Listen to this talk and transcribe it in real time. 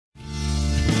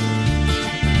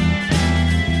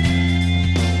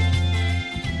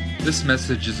This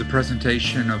message is a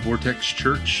presentation of Vortex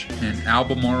Church in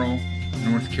Albemarle,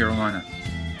 North Carolina.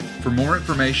 For more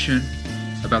information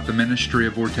about the ministry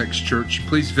of Vortex Church,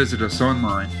 please visit us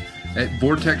online at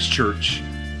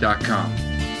vortexchurch.com.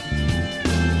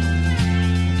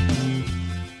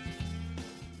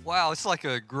 Wow, it's like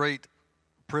a great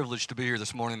privilege to be here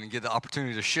this morning and get the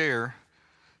opportunity to share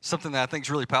something that I think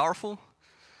is really powerful.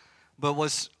 But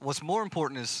what's more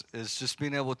important is just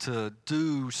being able to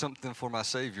do something for my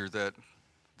Savior that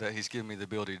He's given me the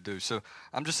ability to do. So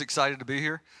I'm just excited to be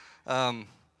here. And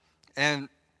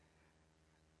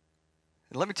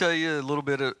let me tell you a little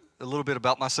bit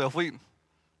about myself. We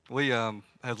have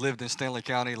lived in Stanley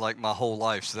County like my whole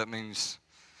life, so that means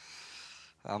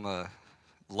I'm a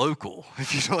local,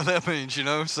 if you know what that means, you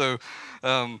know.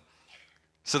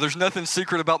 So there's nothing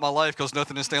secret about my life because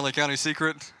nothing in Stanley County is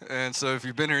secret. And so if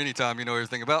you've been here any time, you know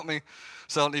everything about me.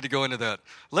 So I don't need to go into that.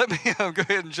 Let me go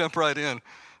ahead and jump right in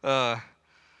to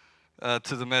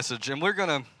the message. And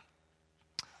let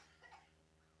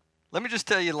me just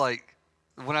tell you, like,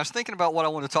 when I was thinking about what I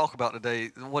want to talk about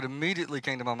today, what immediately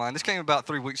came to my mind, this came about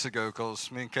 3 weeks ago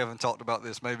because me and Kevin talked about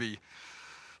this maybe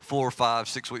 4, 5,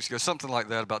 6 weeks ago, something like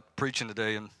that, about preaching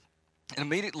today. And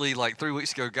immediately, like 3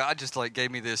 weeks ago, God just like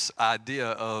gave me this idea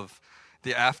of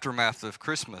the aftermath of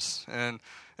Christmas. And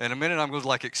in a minute, I'm going to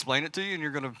like explain it to you, and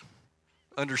you're going to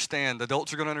understand. The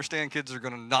adults are going to understand. Kids are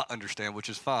going to not understand, which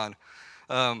is fine.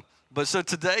 But so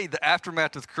today, the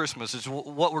aftermath of Christmas is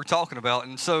what we're talking about.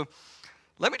 And so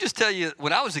let me just tell you,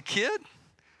 when I was a kid,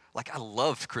 like I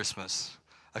loved Christmas.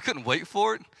 I couldn't wait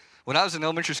for it. When I was in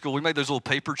elementary school, we made those little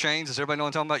paper chains. Does everybody know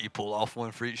what I'm talking about? You pull off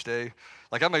one for each day.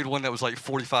 Like I made one that was like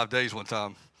 45 days one time.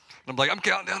 And I'm like, I'm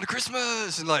counting down to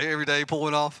Christmas. And like every day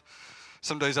pulling off.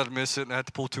 Some days I'd miss it and I had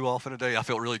to pull 2 off in a day. I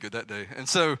felt really good that day. And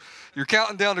so you're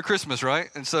counting down to Christmas,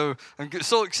 right? And so I'm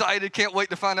so excited. Can't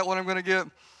wait to find out what I'm going to get.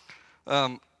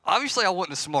 Obviously, I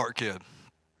wasn't a smart kid.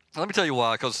 Let me tell you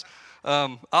why. Because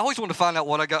I always wanted to find out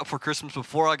what I got for Christmas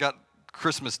before I got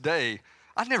Christmas Day.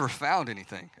 I never found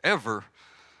anything, ever.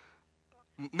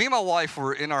 Me and my wife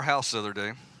were in our house the other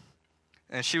day,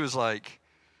 and she was like,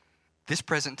 this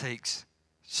present takes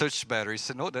such batteries. I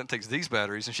said, no, it doesn't take these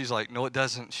batteries. And she's like, no, it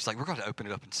doesn't. She's like, we're going to open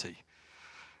it up and see.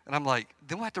 And I'm like,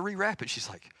 then we'll have to rewrap it. She's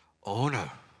like, oh,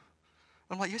 no.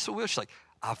 I'm like, yes, it will. She's like,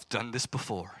 I've done this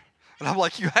before. And I'm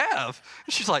like, you have?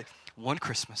 And she's like, one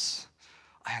Christmas,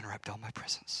 I unwrapped all my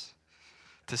presents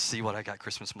to see what I got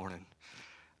Christmas morning.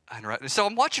 And so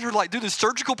I'm watching her like do this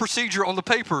surgical procedure on the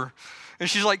paper, and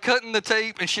she's like cutting the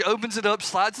tape, and she opens it up,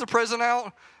 slides the present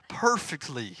out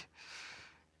perfectly,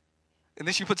 and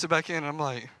then she puts it back in. And I'm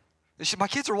like, my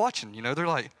kids are watching, you know, they're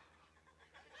like,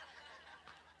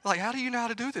 how do you know how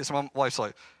to do this? And my wife's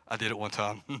like, I did it one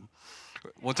time.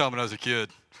 One time when I was a kid.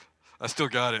 I still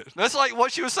got it. That's like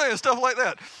what she was saying, stuff like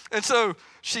that. And so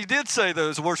she did say that it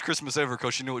was the worst Christmas ever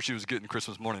because she knew what she was getting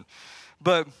Christmas morning.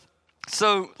 But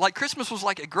so, like, Christmas was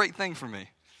like a great thing for me.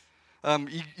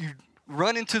 You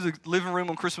run into the living room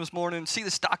on Christmas morning, see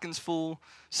the stockings full,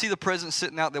 see the presents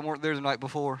sitting out that weren't there the night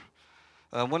before.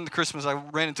 One of the Christmas, I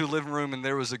ran into the living room, and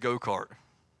there was a go-kart,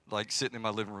 like, sitting in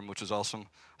my living room, which was awesome. I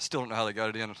still don't know how they got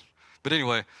it in. But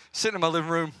anyway, sitting in my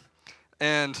living room,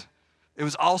 and it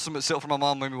was awesome, except for my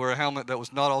mom made me wear a helmet that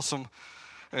was not awesome,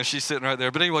 and she's sitting right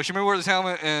there. But anyway, she made me wear this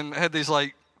helmet and had these,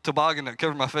 like, toboggan that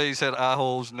covered my face, had eye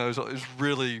holes, nose. It was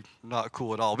really not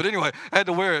cool at all. But anyway, I had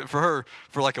to wear it for her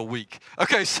for like a week.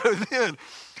 Okay, so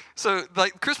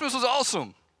like Christmas was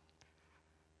awesome.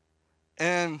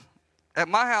 And at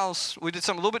my house, we did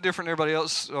something a little bit different than everybody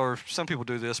else, or some people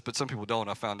do this, but some people don't,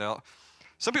 I found out.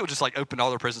 Some people just like open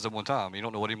all their presents at one time. You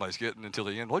don't know what anybody's getting until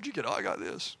the end. What'd you get? Oh, I got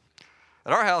this.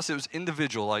 At our house, it was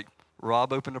individual, like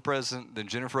Rob opened a present, then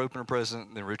Jennifer opened a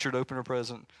present, then Richard opened a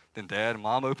present, then Dad and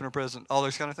Mom opened a present, all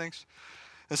those kind of things.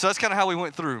 And so that's kind of how we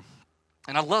went through.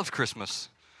 And I loved Christmas.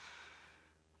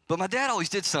 But my dad always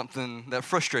did something that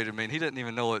frustrated me, and he didn't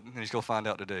even know it, and he's going to find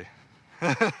out today.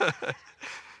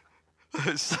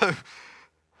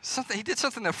 He did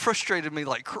something that frustrated me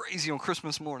like crazy on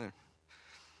Christmas morning.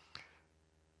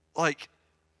 Like,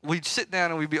 we'd sit down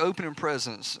and we'd be opening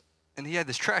presents, and he had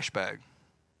this trash bag.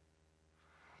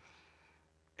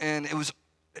 And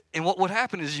what would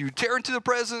happen is you tear into the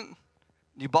present,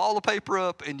 you ball the paper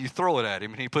up, and you throw it at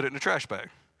him, and he put it in a trash bag.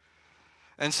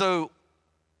 And so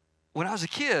when I was a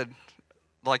kid,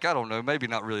 like, I don't know, maybe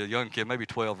not really a young kid, maybe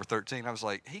 12 or 13, I was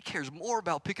like, he cares more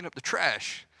about picking up the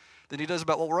trash than he does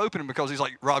about what we're opening, because he's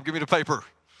like, Rob, give me the paper.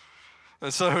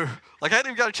 And so, like, I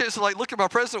hadn't even got a chance to, like, look at my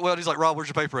present well, and he's like, Rob, where's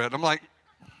your paper at? And I'm like,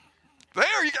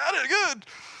 there, you got it, good.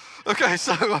 Okay,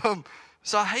 so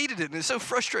I hated it, and it so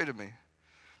frustrated me.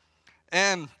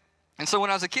 And so when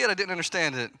I was a kid, I didn't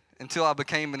understand it. until I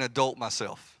became an adult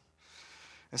myself.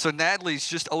 And so Natalie's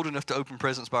just old enough to open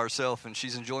presents by herself, and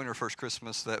she's enjoying her first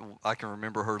Christmas that I can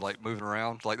remember her, like, moving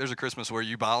around. Like, there's a Christmas where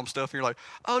you buy them stuff, and you're like,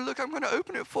 oh, look, I'm going to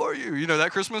open it for you. You know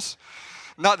that Christmas?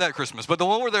 Not that Christmas, but the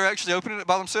one where they're actually opening it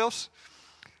by themselves.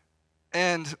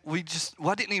 And I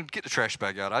didn't even get the trash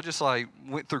bag out. I just, like,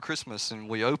 went through Christmas, and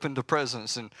we opened the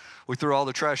presents, and we threw all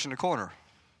the trash in the corner.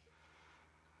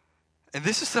 And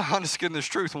this is the honest goodness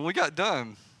truth. When we got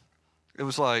done, it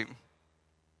was like,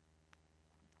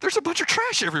 there's a bunch of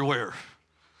trash everywhere.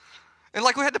 And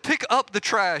like we had to pick up the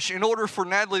trash in order for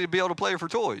Natalie to be able to play with her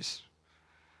toys.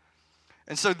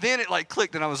 And so then it like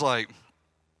clicked and I was like,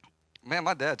 man,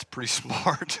 my dad's pretty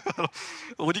smart.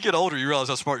 When you get older, you realize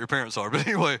how smart your parents are. But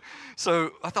anyway, so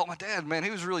I thought my dad, man,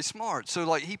 he was really smart. So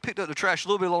like he picked up the trash a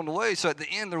little bit along the way. So at the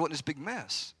end, there wasn't this big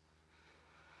mess.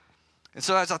 And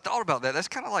so as I thought about that, that's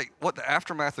kind of like what the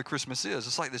aftermath of Christmas is.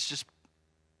 It's like this just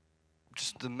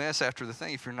the mess after the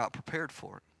thing if you're not prepared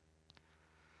for it.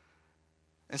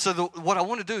 And so what I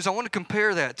want to do is I want to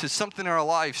compare that to something in our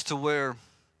lives to where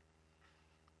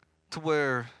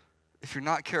if you're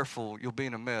not careful, you'll be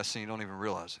in a mess and you don't even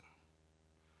realize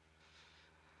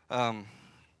it.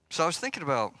 So I was thinking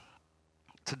about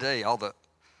today all the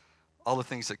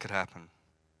things that could happen.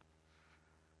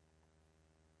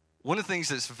 One of the things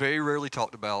that's very rarely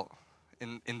talked about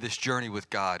in this journey with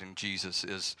God and Jesus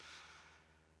is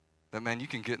that, man, you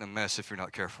can get in a mess if you're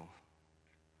not careful.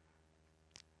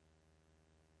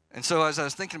 And so as I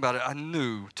was thinking about it, I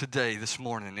knew today, this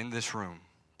morning, in this room,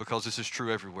 because this is true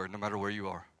everywhere, no matter where you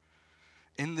are,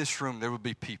 in this room there would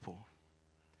be people.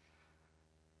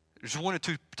 There's one or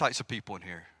two types of people in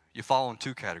here. You fall in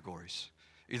two categories.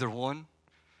 Either one,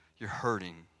 you're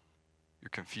hurting, you're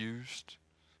confused,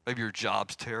 maybe your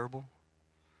job's terrible,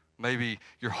 maybe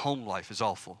your home life is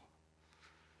awful.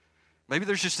 Maybe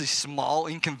there's just these small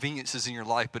inconveniences in your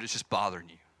life, but it's just bothering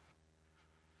you.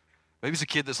 Maybe it's a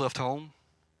kid that's left home.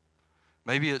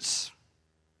 Maybe it's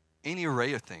any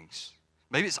array of things.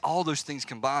 Maybe it's all those things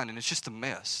combined, and it's just a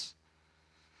mess.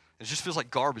 It just feels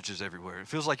like garbage is everywhere. It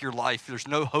feels like your life, there's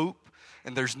no hope,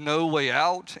 and there's no way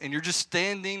out, and you're just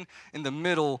standing in the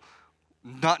middle,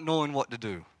 not knowing what to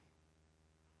do.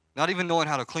 Not even knowing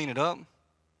how to clean it up.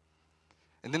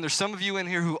 And then there's some of you in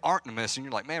here who aren't in a mess, and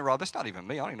you're like, man, Rob, that's not even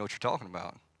me. I don't even know what you're talking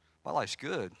about. My life's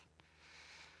good.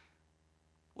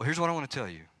 Well, here's what I want to tell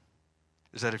you.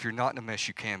 Is that if you're not in a mess,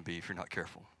 you can be if you're not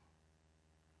careful.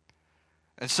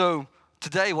 And so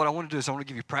today what I want to do is I want to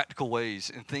give you practical ways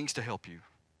and things to help you.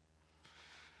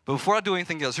 But before I do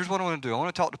anything else, here's what I want to do. I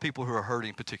want to talk to people who are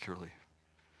hurting particularly.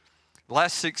 The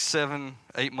last 6, 7,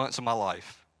 8 months of my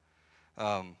life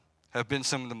have been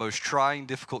some of the most trying,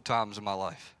 difficult times of my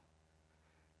life.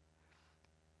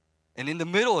 And in the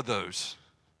middle of those,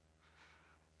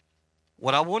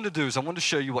 what I wanted to do is I wanted to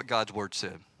show you what God's Word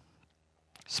said.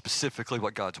 Specifically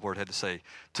what God's Word had to say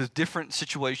to different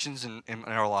situations in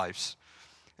our lives.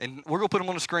 And we're going to put them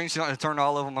on the screen so you don't have to turn to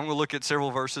all of them. I'm going to look at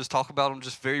several verses, talk about them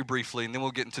just very briefly, and then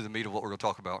we'll get into the meat of what we're going to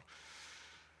talk about.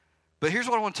 But here's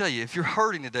what I want to tell you. If you're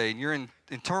hurting today and you're in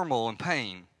turmoil and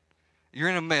pain, you're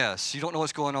in a mess, you don't know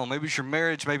what's going on. Maybe it's your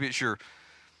marriage, maybe it's your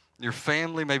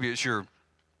family, maybe it's your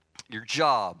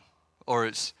job, or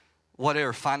it's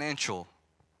whatever, financial.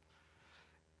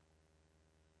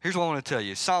 Here's what I want to tell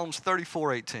you. Psalms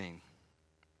 34:18.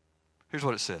 Here's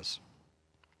what it says.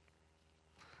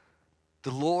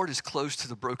 The Lord is close to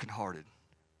the brokenhearted,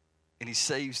 and he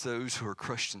saves those who are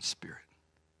crushed in spirit.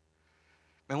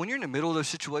 Man, when you're in the middle of those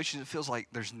situations, it feels like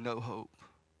there's no hope,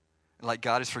 and like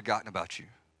God has forgotten about you.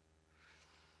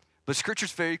 But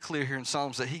Scripture's very clear here in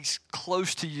Psalms that he's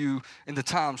close to you in the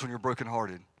times when you're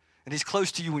brokenhearted, and he's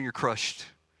close to you when you're crushed.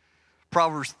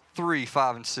 Proverbs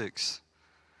 3:5 and 6.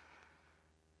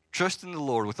 Trust in the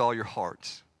Lord with all your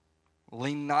heart.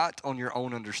 Lean not on your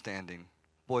own understanding.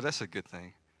 Boy, that's a good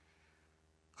thing.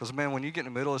 Because, man, when you get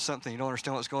in the middle of something, you don't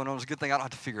understand what's going on, it's a good thing I don't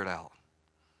have to figure it out.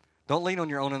 Don't lean on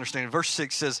your own understanding. Verse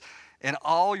 6 says, in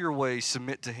all your ways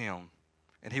submit to him,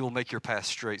 and he will make your path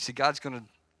straight. See, God's going to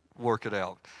work it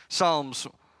out. Psalms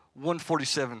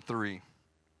 147:3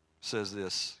 says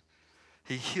this.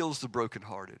 He heals the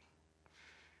brokenhearted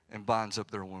and binds up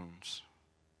their wounds.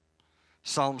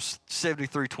 Psalms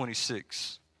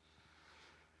 73:26.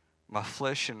 My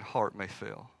flesh and heart may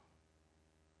fail,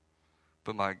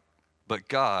 but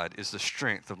God is the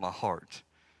strength of my heart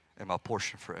and my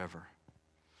portion forever.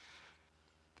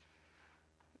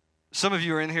 Some of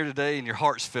you are in here today and your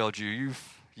heart's failed you.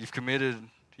 You've committed,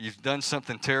 you've done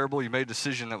something terrible, you made a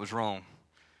decision that was wrong,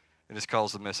 and it's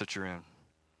caused the mess that you're in.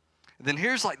 And then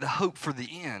here's like the hope for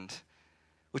the end,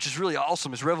 which is really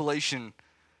awesome, is Revelation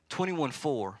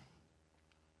 21:4.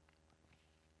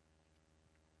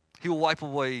 He will wipe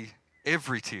away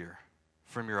every tear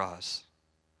from your eyes.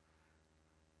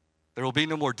 There will be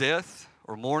no more death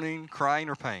or mourning, crying,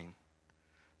 or pain.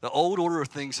 The old order of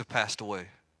things have passed away.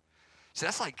 See,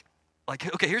 that's like,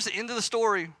 okay, here's the end of the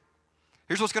story.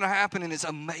 Here's what's going to happen, and it's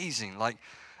amazing. Like,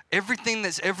 everything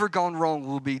that's ever gone wrong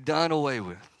will be done away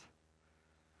with.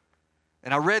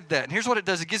 And I read that, and here's what it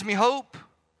does. It gives me hope,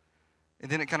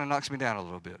 and then it kind of knocks me down a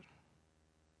little bit.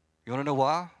 You want to know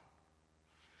why?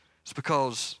 It's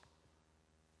because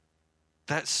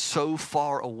that's so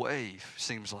far away,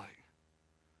 seems like.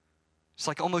 It's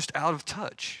like almost out of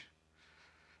touch.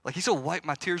 Like, he's going to wipe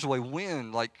my tears away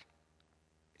when? Like,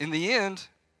 in the end,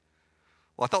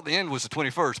 well, I thought the end was the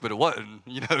 21st, but it wasn't,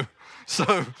 you know.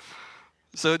 So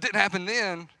it didn't happen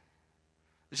then.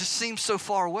 It just seems so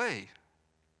far away.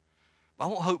 I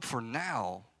want hope for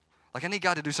now. Like, I need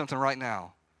God to do something right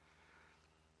now.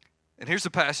 And here's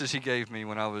the passage he gave me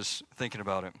when I was thinking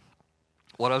about it,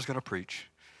 what I was going to preach.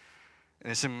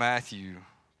 And it's in Matthew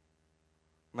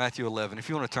 11. If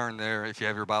you want to turn there, if you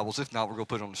have your Bibles. If not, we're going to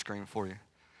put it on the screen for you.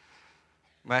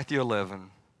 Matthew 11,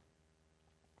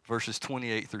 verses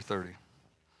 28 through 30.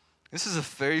 This is a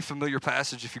very familiar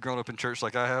passage if you've grown up in church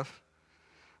like I have.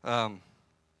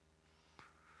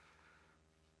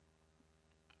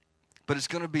 But it's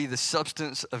going to be the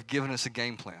substance of giving us a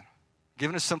game plan,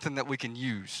 giving us something that we can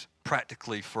use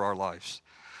practically for our lives.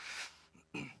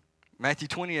 Matthew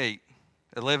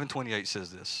 11:28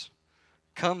 says this.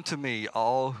 Come to me,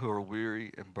 all who are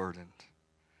weary and burdened,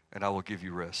 and I will give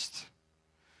you rest.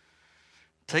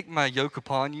 Take my yoke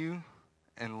upon you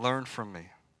and learn from me,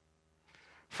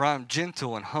 for I am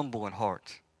gentle and humble in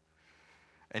heart,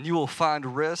 and you will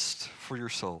find rest for your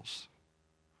souls.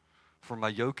 For my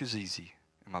yoke is easy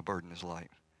and my burden is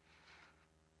light.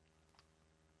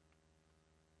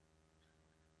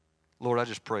 Lord, I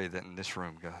just pray that in this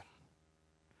room, God,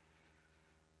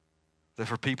 that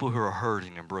for people who are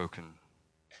hurting and broken,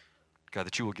 God,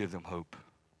 that you will give them hope.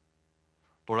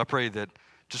 Lord, I pray that,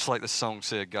 just like the song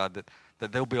said, God,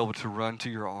 that they'll be able to run to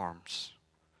your arms,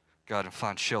 God, and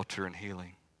find shelter and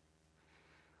healing.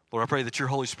 Lord, I pray that your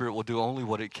Holy Spirit will do only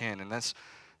what it can, and that's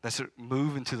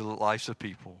move into the lives of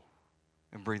people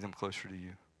and bring them closer to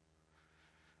you.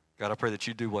 God, I pray that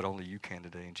you do what only you can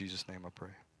today. In Jesus' name I pray.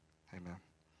 Amen.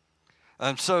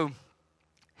 So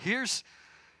here's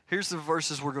the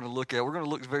verses we're going to look at. We're going to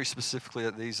look very specifically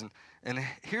at these, and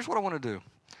here's what I want to do.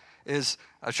 Is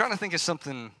I was trying to think of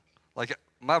something, like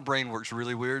my brain works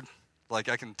really weird. Like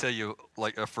I can tell you,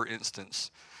 like for instance,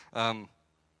 I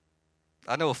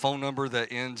know a phone number that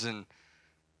ends in,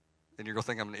 and you're going to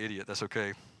think I'm an idiot. That's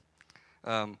okay.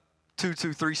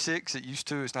 2236, it used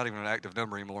to. It's not even an active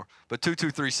number anymore. But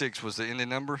 2236 was the ending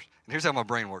number. And here's how my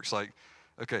brain works. Like,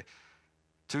 okay,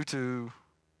 22,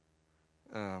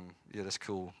 yeah, that's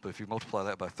cool. But if you multiply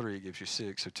that by 3, it gives you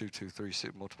 6. So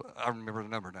 2236 multiply. I remember the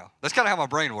number now. That's kind of how my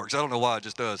brain works. I don't know why, it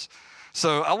just does.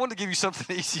 So I wanted to give you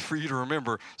something easy for you to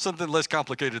remember, something less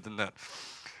complicated than that.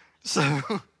 So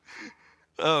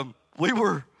when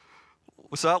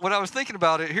I was thinking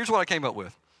about it, here's what I came up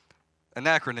with. An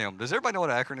acronym. Does everybody know what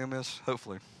an acronym is?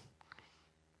 Hopefully.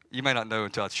 You may not know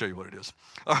until I show you what it is.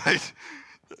 All right.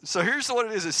 So here's what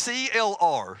it is. It's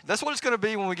CLR. That's what it's going to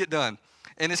be when we get done.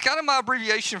 And it's kind of my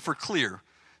abbreviation for clear.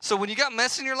 So when you got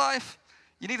mess in your life,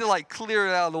 you need to like clear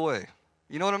it out of the way.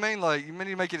 You know what I mean? Like you need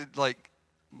to make it like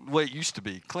the way it used to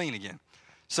be, clean again.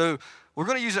 So we're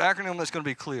going to use an acronym that's going to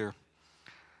be clear.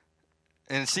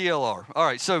 And CLR. All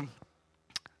right. So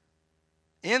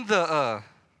in the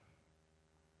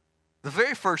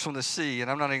very first one, the C, and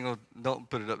I'm not even going to, don't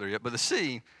put it up there yet, but the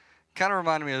C kind of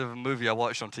reminded me of a movie I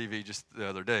watched on TV just the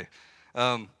other day.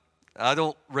 I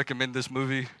don't recommend this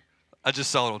movie. I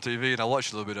just saw it on TV, and I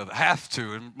watched a little bit of it. Have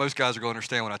to, and most guys are going to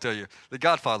understand when I tell you. The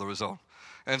Godfather was on.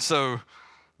 And so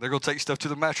they're going to take stuff to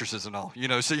the mattresses and all, you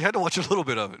know, so you had to watch a little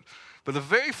bit of it. But the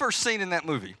very first scene in that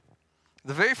movie,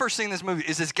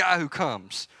 is this guy who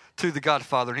comes to the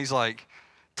Godfather, and he's like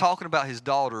talking about his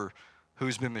daughter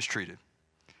who's been mistreated.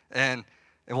 And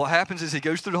what happens is he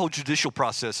goes through the whole judicial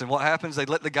process. And what happens, they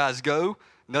let the guys go.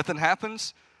 Nothing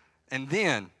happens. And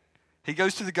then he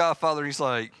goes to the Godfather and he's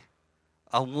like,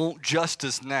 I want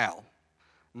justice now.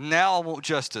 Now I want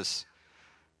justice.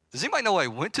 Does anybody know why he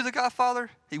went to the Godfather?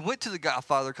 He went to the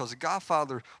Godfather because the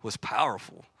Godfather was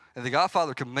powerful. And the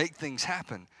Godfather could make things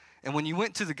happen. And when you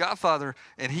went to the Godfather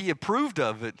and he approved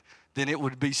of it, then it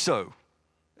would be so.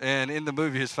 And in the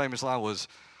movie, his famous line was,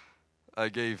 I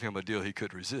gave him a deal he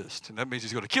could resist. And that means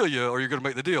he's going to kill you or you're going to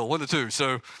make the deal, one of the two.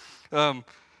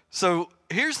 So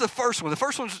here's the first one. The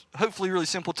first one's hopefully really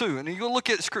simple too. And you're going to look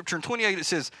at Scripture in 28, it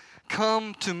says,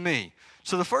 come to me.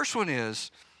 So the first one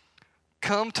is,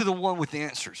 come to the one with the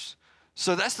answers.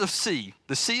 So that's the C.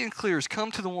 The C in clear is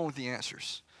come to the one with the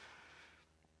answers.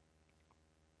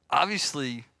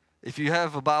 Obviously, if you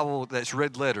have a Bible that's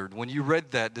red lettered, when you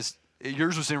read that,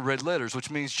 yours was in red letters,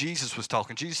 which means Jesus was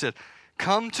talking. Jesus said,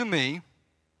 come to me,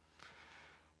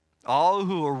 all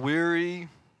who are weary.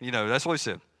 That's what he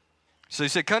said. So he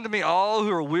said, come to me, all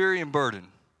who are weary and burdened,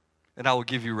 and I will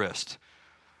give you rest.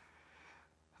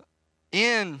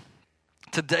 In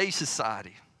today's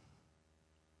society,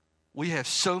 we have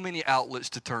so many outlets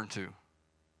to turn to.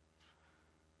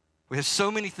 We have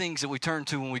so many things that we turn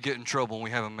to when we get in trouble and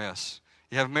we have a mess.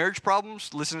 You have marriage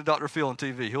problems? Listen to Dr. Phil on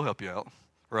TV. He'll help you out,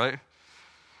 right?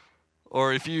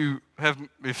 Or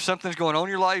if something's going on in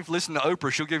your life, listen to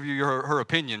Oprah. She'll give you her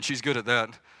opinion. She's good at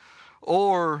that.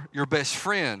 Or your best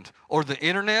friend, or the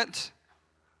internet,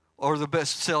 or the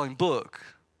best-selling book.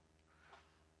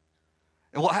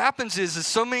 And what happens is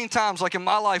so many times, like in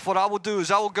my life, what I will do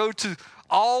is I will go to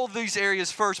all these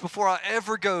areas first before I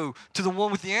ever go to the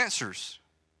one with the answers.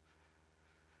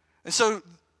 And so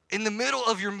in the middle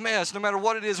of your mess, no matter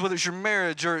what it is, whether it's your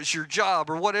marriage or it's your job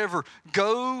or whatever,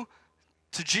 go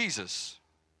to Jesus.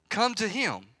 Come to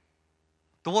him,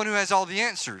 the one who has all the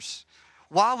answers.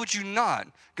 Why would you not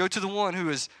go to the one who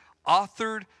has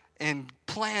authored and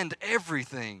planned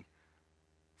everything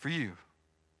for you?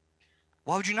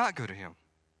 Why would you not go to him?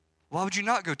 Why would you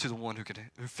not go to the one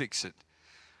who fix it?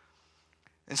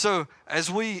 And so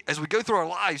as we go through our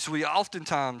lives, we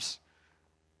oftentimes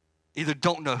either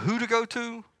don't know who to go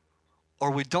to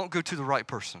or we don't go to the right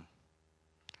person.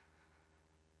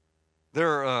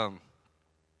 This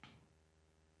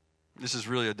is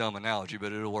really a dumb analogy,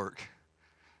 but it'll work.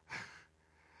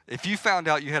 If you found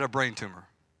out you had a brain tumor,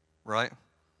 right?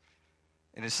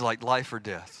 And it's like life or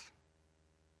death.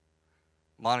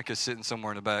 Monica's sitting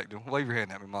somewhere in the back. Wave your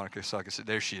hand at me, Monica, so I can sit.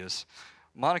 There she is.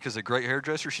 Monica's a great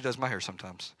hairdresser. She does my hair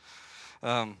sometimes.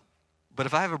 But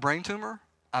if I have a brain tumor,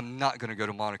 I'm not going to go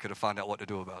to Monica to find out what to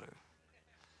do about it.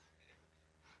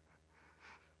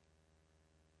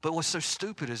 But what's so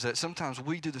stupid is that sometimes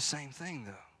we do the same thing,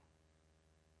 though.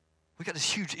 We got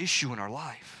this huge issue in our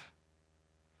life.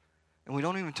 And we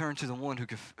don't even turn to the one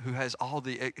who has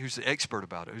who's the expert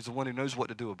about it, who's the one who knows what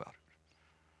to do about it.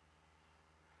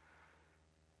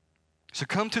 So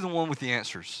come to the one with the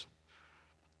answers.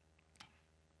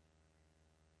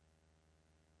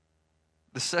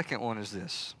 The second one is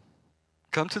this.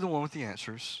 Come to the one with the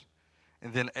answers.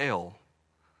 And then L,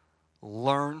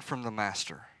 learn from the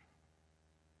master.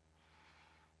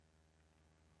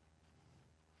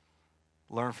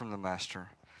 Learn from the master.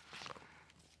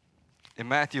 In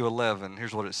Matthew 11,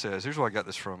 here's what it says. Here's where I got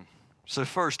this from. So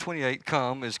verse 28,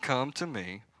 come to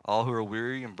me, all who are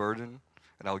weary and burdened,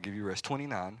 and I will give you rest.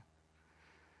 29,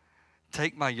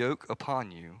 take my yoke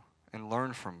upon you and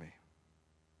learn from me.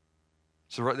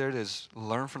 So right there it is,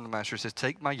 learn from the master. It says,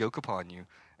 take my yoke upon you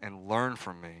and learn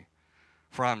from me,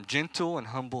 for I am gentle and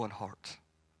humble in heart.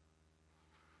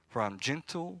 For I am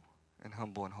gentle and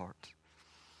humble in heart.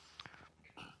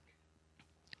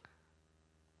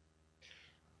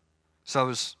 So I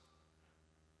was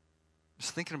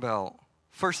thinking about,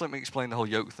 first let me explain the whole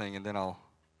yoke thing and then I'll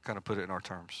kind of put it in our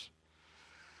terms.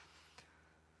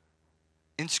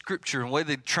 In Scripture, the way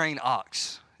they train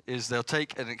ox is they'll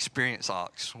take an experienced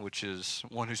ox, which is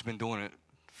one who's been doing it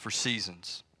for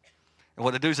seasons. And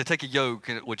what they do is they take a yoke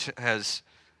which has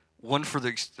one for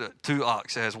the two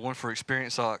ox. It has one for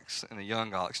experienced ox and a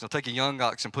young ox. They'll take a young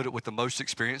ox and put it with the most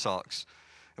experienced ox.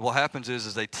 And what happens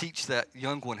is they teach that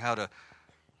young one how to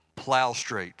plow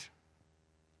straight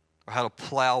or how to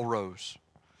plow rows.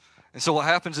 And so what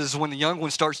happens is when the young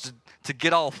one starts to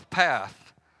get off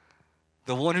path,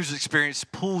 the one who's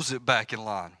experienced pulls it back in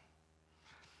line.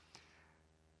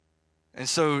 And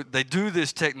so they do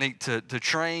this technique to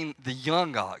train the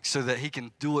young ox so that he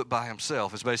can do it by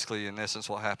himself. It's basically, in essence,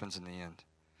 what happens in the end.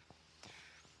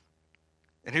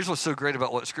 And here's what's so great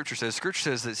about what Scripture says. Scripture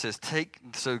says that it says,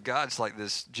 so God's like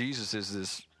this, Jesus is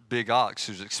this big ox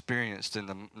who's experienced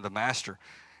in the master.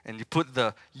 And you put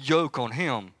the yoke on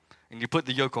him, and you put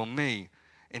the yoke on me,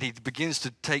 and he begins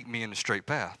to take me in the straight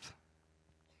path.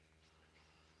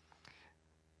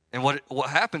 And what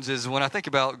happens is when I think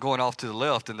about going off to the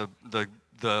left and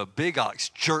the big ox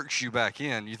jerks you back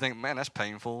in, you think, man, that's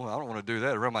painful. I don't want to do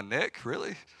that around my neck,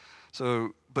 really?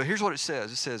 But here's what it says.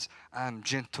 It says, I'm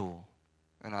gentle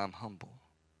and I'm humble.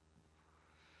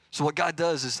 So what God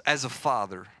does is, as a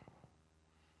father,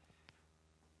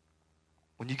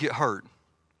 when you get hurt,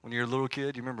 when you're a little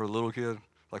kid, you remember a little kid?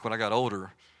 Like when I got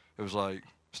older, it was like,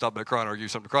 stop that crying or give you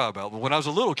something to cry about. But when I was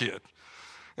a little kid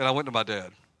and I went to my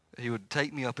dad, he would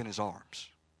take me up in his arms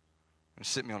and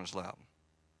sit me on his lap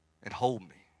and hold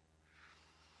me.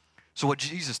 So what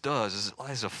Jesus does is,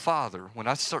 as a father, when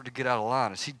I start to get out of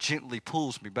line, is he gently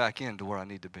pulls me back into where I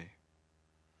need to be.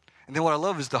 And then what I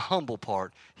love is the humble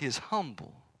part. He is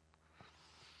humble.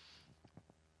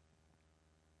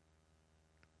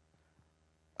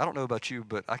 I don't know about you,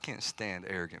 but I can't stand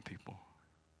arrogant people.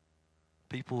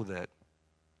 People that,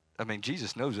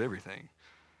 Jesus knows everything,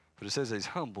 but it says that he's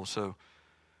humble, so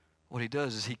what he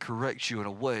does is he corrects you in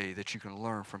a way that you can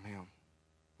learn from him,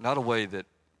 not a way that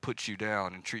puts you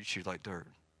down and treats you like dirt.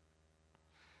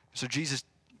 So Jesus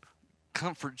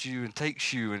comforts you and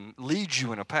takes you and leads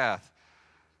you in a path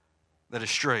that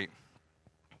is straight.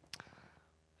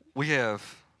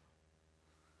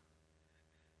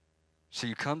 So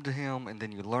you come to him and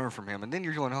then you learn from him. And then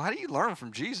you're going, oh, how do you learn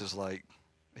from Jesus? Like,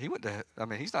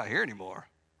 he's not here anymore,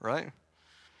 right?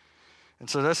 And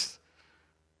so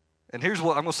and here's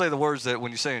what, I'm going to say the words that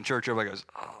when you say in church, everybody goes,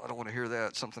 oh, I don't want to hear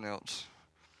that, something else.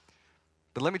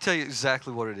 But let me tell you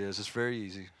exactly what it is. It's very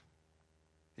easy.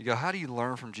 You go, how do you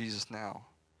learn from Jesus now?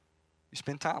 You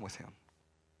spend time with him.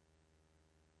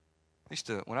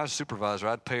 When I was a supervisor,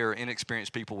 I'd pair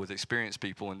inexperienced people with experienced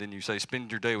people, and then you say, spend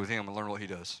your day with him and learn what he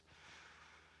does.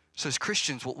 So as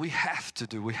Christians, what we have to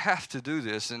do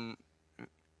this, and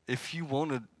if you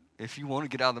want to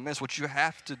get out of the mess, what you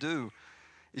have to do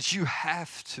is you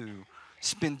have to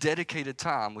spend dedicated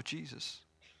time with Jesus.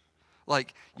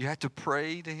 Like, you have to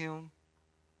pray to him.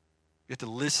 You have to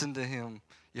listen to him.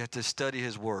 You have to study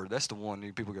his word. That's the one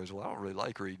people go, well, I don't really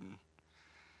like reading.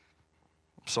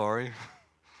 I'm sorry.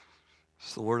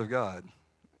 It's the word of God,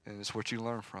 and it's what you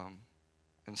learn from.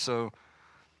 And so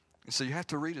you have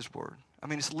to read his word.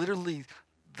 It's literally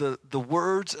the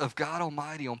words of God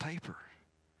Almighty on paper,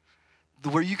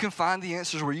 where you can find the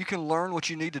answers, where you can learn what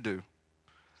you need to do.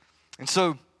 And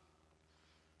so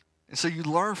you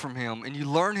learn from him, and you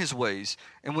learn his ways.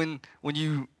 And when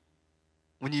you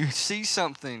see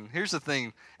something, here's the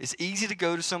thing. It's easy to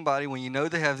go to somebody when you know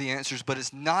they have the answers, but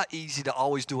it's not easy to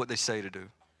always do what they say to do.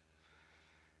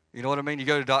 You know what I mean? You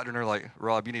go to a doctor, and they're like,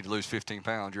 Rob, you need to lose 15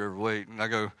 pounds. You're overweight. And I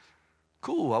go,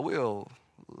 cool, I will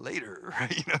later.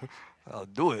 I'll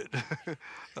do it.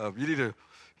 You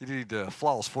need to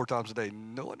floss 4 times a day.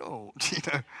 No, I don't.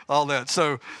 All that.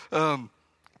 So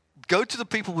go to the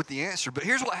people with the answer. But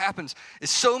here's what happens is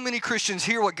so many Christians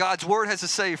hear what God's word has to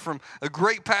say from a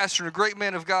great pastor and a great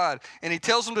man of God, and he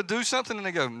tells them to do something, and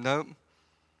they go, nope.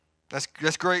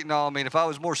 That's great and all. If I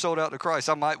was more sold out to Christ,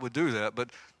 I would do that.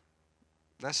 But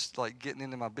that's like getting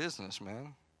into my business,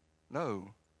 man. No.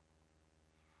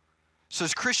 So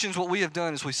as Christians, what we have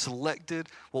done is we selected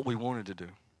what we wanted to do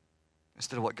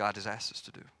instead of what God has asked us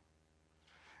to do.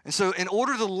 And so in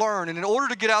order to learn and in order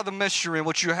to get out of the mess you're in,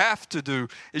 what you have to do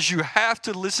is you have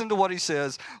to listen to what he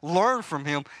says, learn from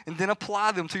him, and then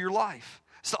apply them to your life.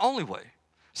 It's the only way.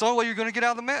 It's the only way you're going to get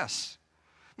out of the mess.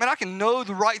 Man, I can know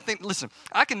the right thing. Listen,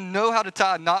 I can know how to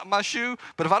tie a knot in my shoe,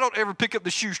 but if I don't ever pick up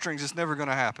the shoestrings, it's never going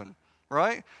to happen.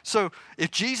 Right? So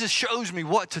if Jesus shows me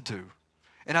what to do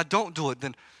and I don't do it,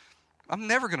 then I'm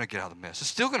never going to get out of the mess. It's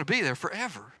still going to be there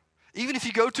forever. Even if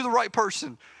you go to the right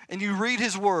person and you read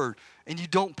his word and you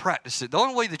don't practice it. The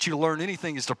only way that you learn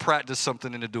anything is to practice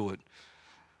something and to do it.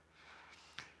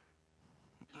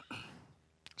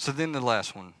 So then the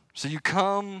last one. So you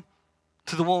come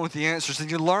to the one with the answers and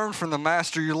you learn from the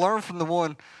master. You learn from the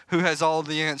one who has all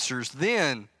the answers.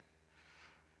 Then,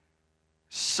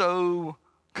 so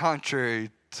contrary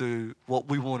to what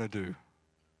we want to do,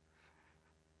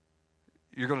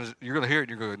 you're gonna hear it and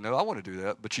you're going, no, I want to do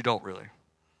that, but you don't really.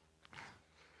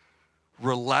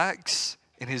 Relax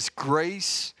in his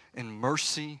grace and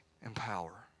mercy and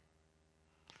power.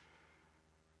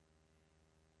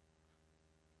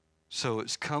 So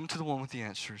it's come to the one with the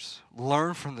answers,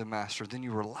 learn from the master, then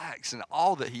you relax in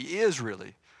all that he is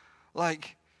really. And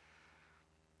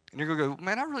you're going to go,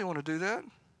 man, I really want to do that.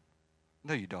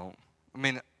 No, you don't.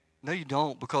 No, you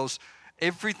don't, because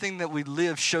everything that we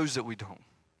live shows that we don't.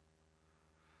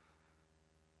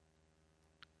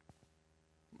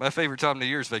 My favorite time of the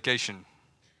year is vacation.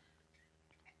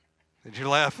 And you're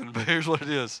laughing, but here's what it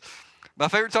is. My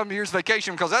favorite time of the year is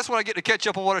vacation because that's when I get to catch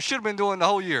up on what I should have been doing the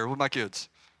whole year with my kids.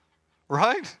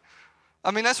 Right?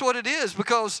 That's what it is,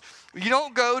 because you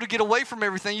don't go to get away from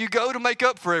everything. You go to make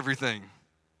up for everything.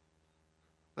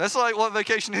 That's like what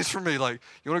vacation is for me. Like,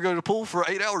 you want to go to the pool for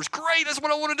 8 hours? Great, that's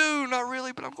what I want to do. Not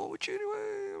really, but I'm going with you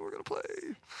anyway. We're going to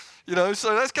play.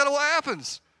 So that's kind of what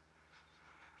happens.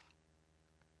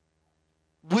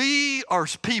 We are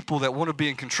people that want to be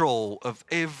in control of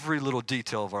every little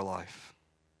detail of our life.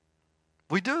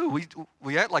 We do.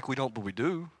 We act like we don't, but we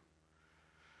do.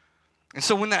 And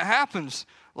so when that happens,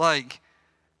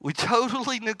 we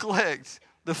totally neglect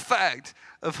the fact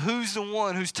of who's the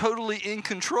one who's totally in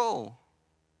control.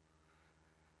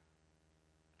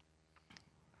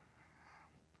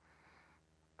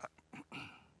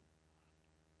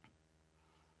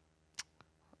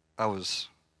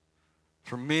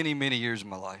 For many, many years of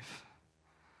my life,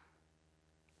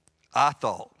 I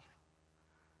thought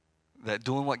that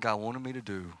doing what God wanted me to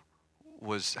do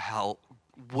was how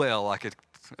well I could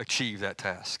achieve that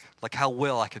task, like how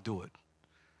well I could do it.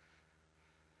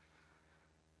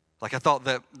 Like I thought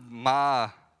that my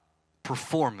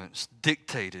performance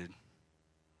dictated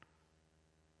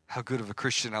how good of a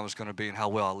Christian I was going to be and how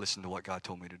well I listened to what God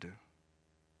told me to do.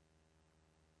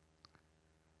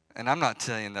 And I'm not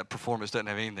saying that performance doesn't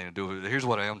have anything to do with it. Here's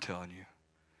what I am telling you.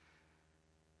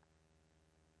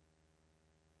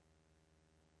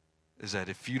 Is that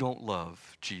if you don't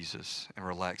love Jesus and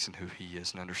relax in who he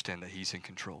is and understand that he's in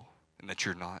control and that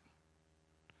you're not,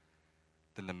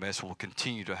 then the mess will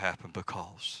continue to happen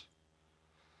because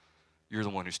you're the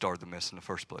one who started the mess in the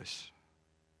first place.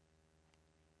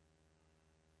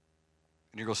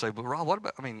 And you're going to say, but Rob, what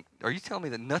about, are you telling me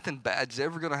that nothing bad's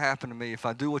ever going to happen to me if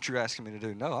I do what you're asking me to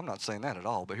do? No, I'm not saying that at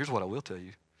all. But here's what I will tell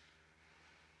you.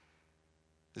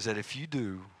 Is that if you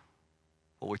do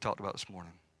what we talked about this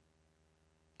morning,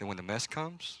 then when the mess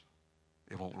comes,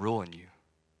 it won't ruin you.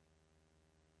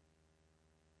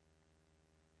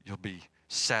 You'll be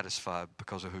satisfied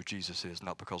because of who Jesus is,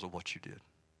 not because of what you did.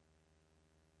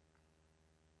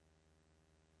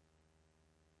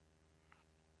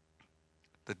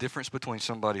 The difference between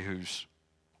somebody who's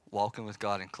walking with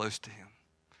God and close to him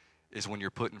is when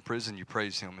you're put in prison, you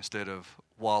praise him instead of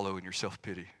wallow in your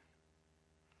self-pity.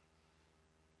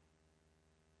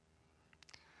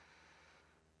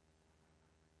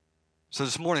 So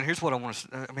this morning, here's what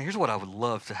I would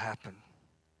love to happen.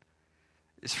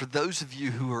 Is for those of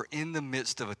you who are in the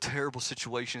midst of a terrible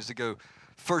situation is to go,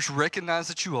 first recognize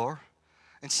that you are.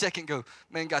 And second, go,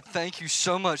 man, God, thank you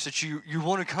so much that you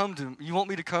want me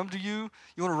to come to you.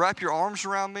 You want to wrap your arms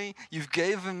around me. You've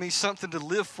given me something to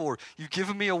live for. You've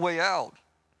given me a way out.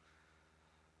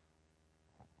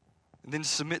 And then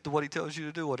submit to what he tells you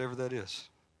to do, whatever that is.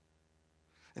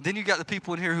 And then you got the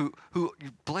people in here who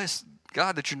you bless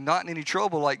God that you're not in any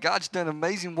trouble. Like God's done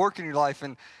amazing work in your life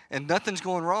and nothing's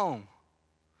going wrong.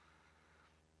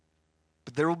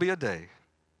 But there will be a day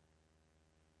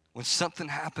when something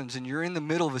happens and you're in the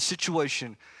middle of a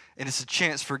situation and it's a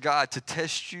chance for God to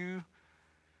test you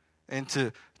and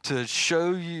to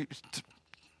show you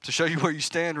where you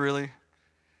stand, really.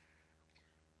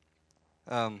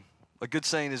 A good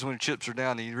saying is when the chips are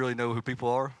down and you really know who people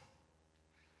are.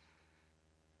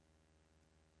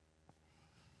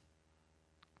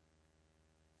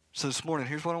 So this morning,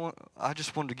 here's what I want. I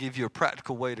just wanted to give you a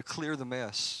practical way to clear the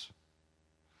mess.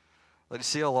 Like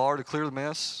CLR to clear the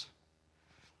mess.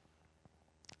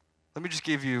 Let me just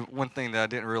give you one thing that I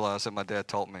didn't realize that my dad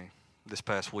taught me this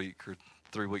past week or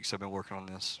 3 weeks I've been working on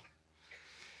this.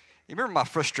 You remember my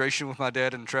frustration with my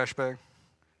dad in the trash bag?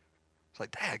 It's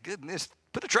like, Dad, goodness,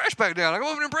 put the trash bag down. I'm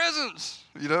opening presents,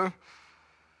 you know?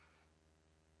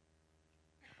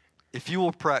 If you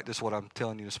will practice what I'm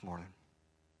telling you this morning,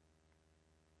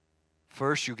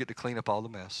 first, you'll get to clean up all the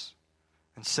mess.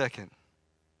 And second,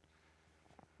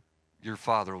 your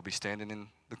father will be standing in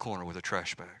the corner with a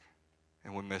trash bag.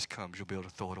 And when mess comes, you'll be able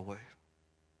to throw it away.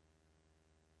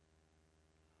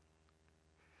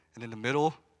 And in the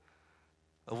middle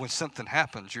of when something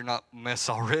happens, you're not mess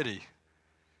already.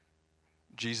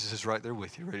 Jesus is right there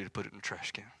with you, ready to put it in the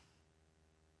trash can.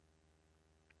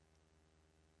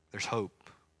 There's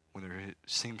hope when it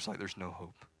seems like there's no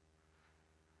hope.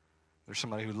 There's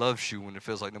somebody who loves you when it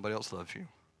feels like nobody else loves you.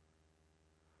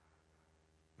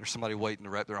 There's somebody waiting to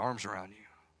wrap their arms around you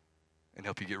and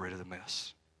help you get rid of the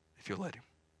mess, if you'll let him.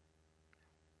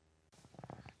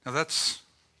 Now that's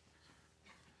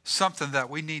something that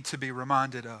we need to be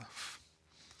reminded of.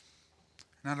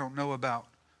 And I don't know about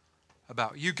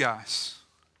you guys,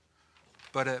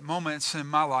 but at moments in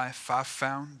my life, I've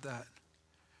found that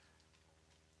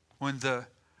when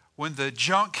the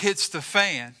junk hits the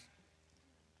fan,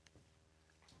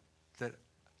 that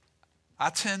I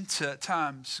tend to at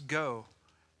times go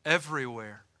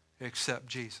everywhere except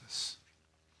Jesus.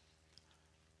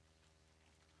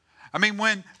 I mean,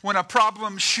 when a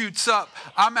problem shoots up,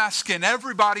 I'm asking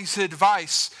everybody's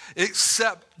advice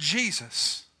except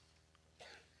Jesus.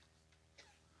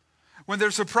 When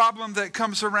there's a problem that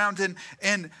comes around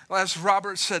and as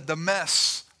Robert said, the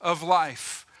mess of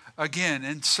life again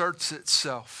inserts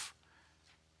itself.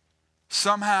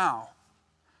 Somehow,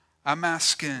 I'm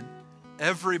asking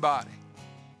everybody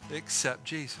except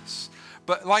Jesus.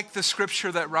 But like the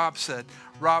scripture that Rob said,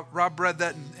 Rob read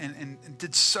that and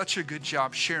did such a good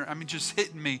job sharing. I mean, just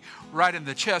hitting me right in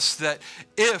the chest that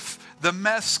if the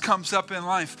mess comes up in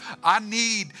life, I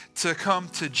need to come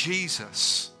to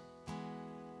Jesus.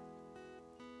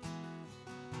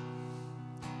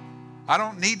 I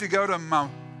don't need to go to my,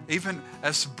 even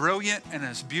as brilliant and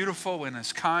as beautiful and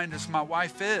as kind as my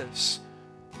wife is,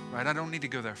 right? I don't need to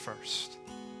go there first.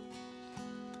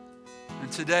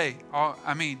 And today,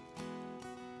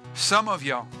 some of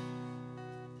y'all,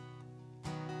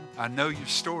 I know your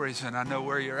stories and I know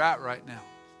where you're at right now.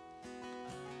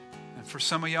 And for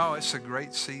some of y'all, it's a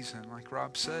great season. Like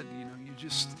Rob said,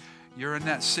 you're in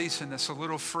that season that's a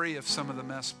little free of some of the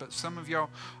mess, but some of y'all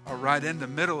are right in the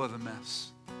middle of the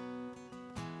mess.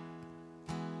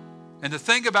 And the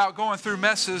thing about going through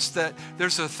mess is that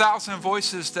there's 1,000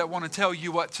 voices that want to tell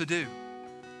you what to do.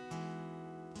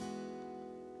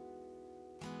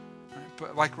 Right?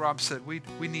 But like Rob said, we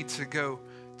need to go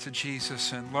to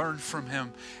Jesus and learn from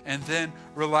him and then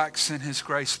relax in his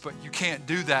grace. But you can't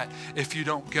do that if you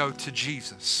don't go to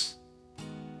Jesus.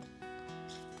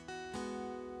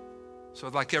 So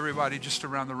I'd like everybody just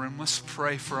around the room, let's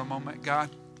pray for a moment. God,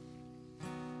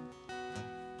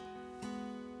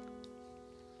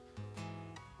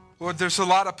 Lord, there's a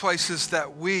lot of places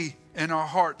that we in our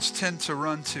hearts tend to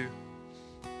run to.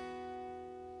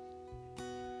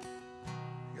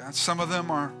 God, some of them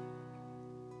are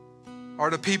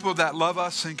the people that love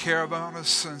us and care about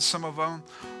us, and some of them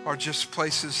are just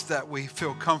places that we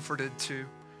feel comforted to.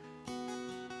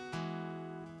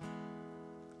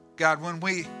 God, when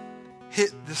we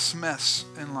hit this mess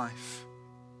in life,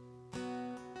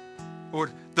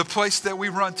 Lord, the place that we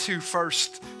run to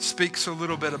first speaks a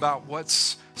little bit about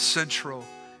what's central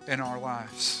in our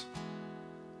lives.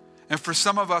 And for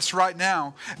some of us right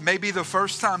now, maybe the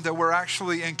first time that we're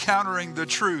actually encountering the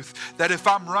truth that if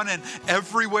I'm running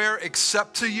everywhere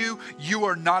except to you, you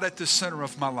are not at the center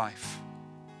of my life.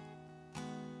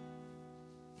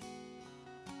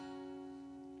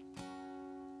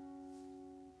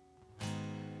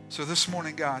 So this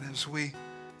morning, God, as we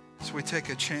take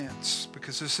a chance,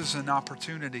 because this is an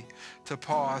opportunity to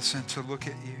pause and to look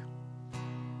at you.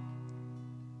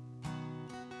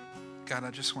 God,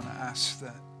 I just want to ask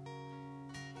that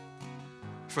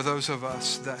for those of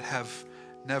us that have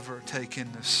never taken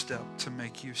this step to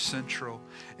make you central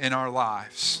in our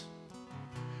lives,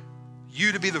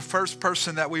 you to be the first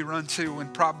person that we run to when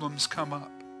problems come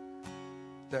up,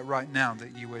 that right now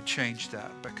that you would change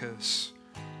that, because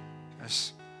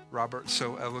as Robert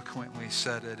so eloquently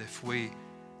said it, if we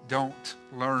don't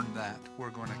learn that, we're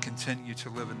going to continue to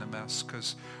live in the mess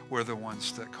because we're the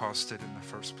ones that caused it in the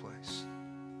first place.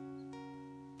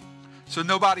 So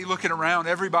nobody looking around,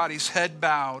 everybody's head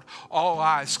bowed, all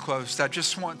eyes closed. I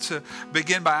just want to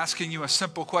begin by asking you a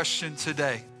simple question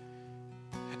today.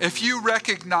 If you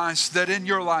recognize that in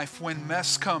your life when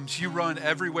mess comes, you run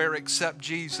everywhere except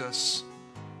Jesus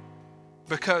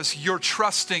because you're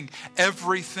trusting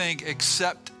everything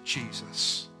except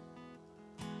Jesus.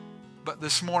 But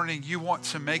this morning you want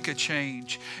to make a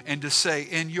change and to say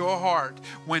in your heart,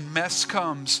 when mess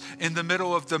comes, in the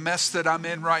middle of the mess that I'm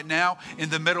in right now,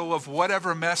 in the middle of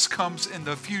whatever mess comes in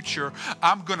the future,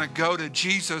 I'm going to go to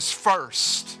Jesus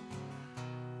first.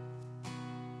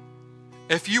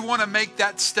 If you want to make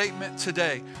that statement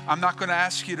today, I'm not going to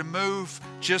ask you to move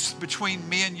just between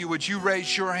me and you. Would you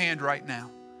raise your hand right now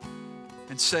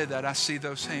and say that? I see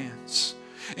those hands.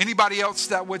 Anybody else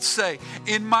that would say,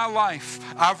 in my life,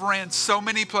 I've ran so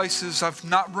many places. I've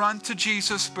not run to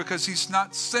Jesus because he's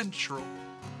not central.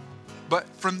 But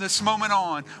from this moment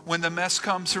on, when the mess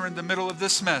comes or in the middle of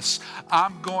this mess,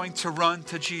 I'm going to run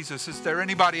to Jesus. Is there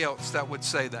anybody else that would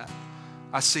say that?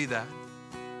 I see that.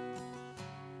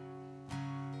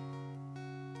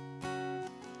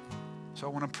 So I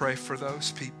want to pray for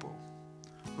those people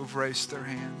who've raised their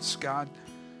hands. God,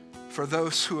 for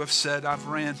those who have said, I've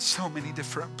ran so many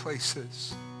different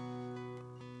places,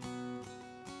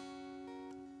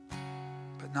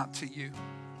 but not to you.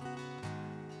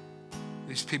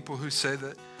 These people who say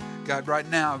that, God, right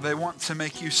now, they want to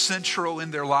make you central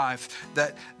in their life,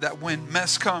 that when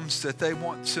mess comes, that they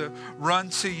want to run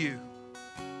to you.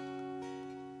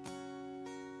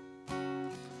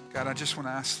 God, I just want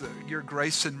to ask that your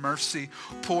grace and mercy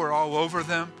pour all over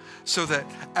them so that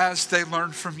as they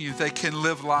learn from you, they can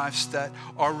live lives that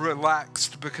are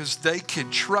relaxed because they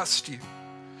can trust you.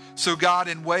 So God,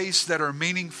 in ways that are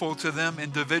meaningful to them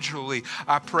individually,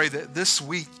 I pray that this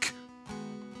week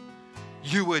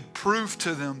you would prove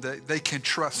to them that they can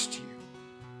trust you.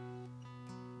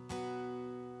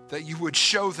 That you would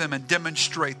show them and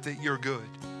demonstrate that you're good.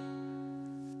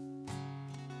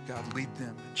 God, God, lead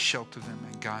them and shelter them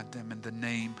and guide them. In the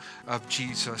name of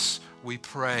Jesus, we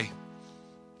pray.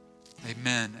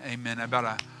 Amen. Amen.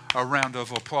 About a round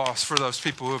of applause for those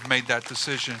people who have made that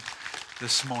decision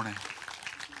this morning.